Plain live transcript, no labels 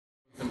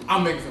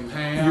I'm making some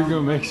ham. You're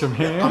gonna make some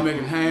ham? I'm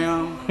making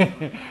ham,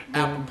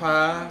 apple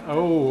pie.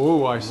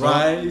 Oh, I saw.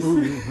 Rice.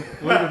 Ooh,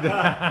 look at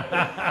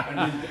that.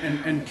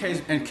 and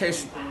in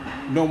case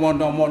no one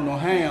don't want no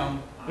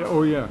ham.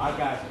 Oh yeah. I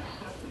got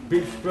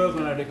beef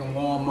stroganoff that they can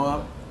warm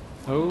up.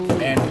 Oh,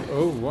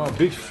 oh wow,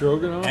 beef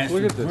stroganoff. And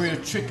Look at some this.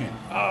 grilled chicken.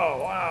 Oh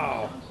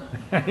wow.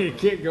 You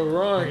can't go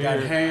wrong I got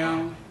here.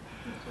 ham.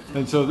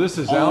 And so this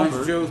is Orange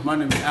Albert. juice. My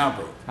name is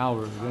Albert.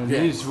 Albert, and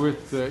Yes. he's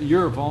with.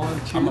 You're a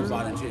volunteer. I'm a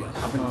volunteer.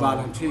 I've been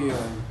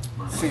volunteering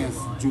since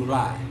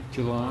July.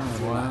 July.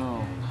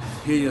 Wow.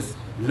 Here's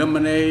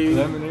lemonade.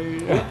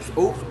 Lemonade.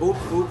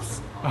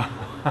 Oops.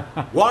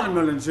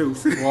 Watermelon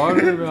juice.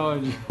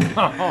 Watermelon juice.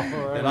 All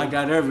right. And I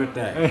got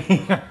everything.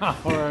 All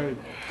right.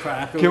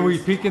 Crackers. Can we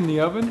peek in the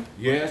oven?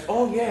 Yes.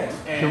 Oh yes.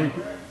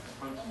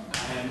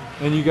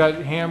 And you got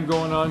ham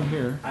going on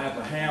here. I have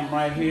a ham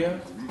right here.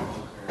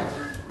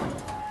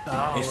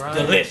 It's right.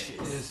 delicious.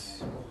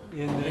 It's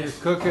in there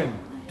cooking.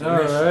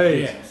 Delicious. All right.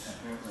 Yes.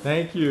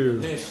 Thank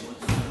you. Delicious.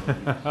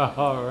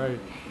 All right.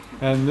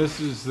 And this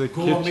is the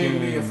Gourmet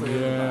kitchen. meal for everybody.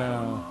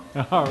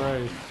 Yeah. All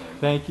right.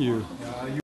 Thank you.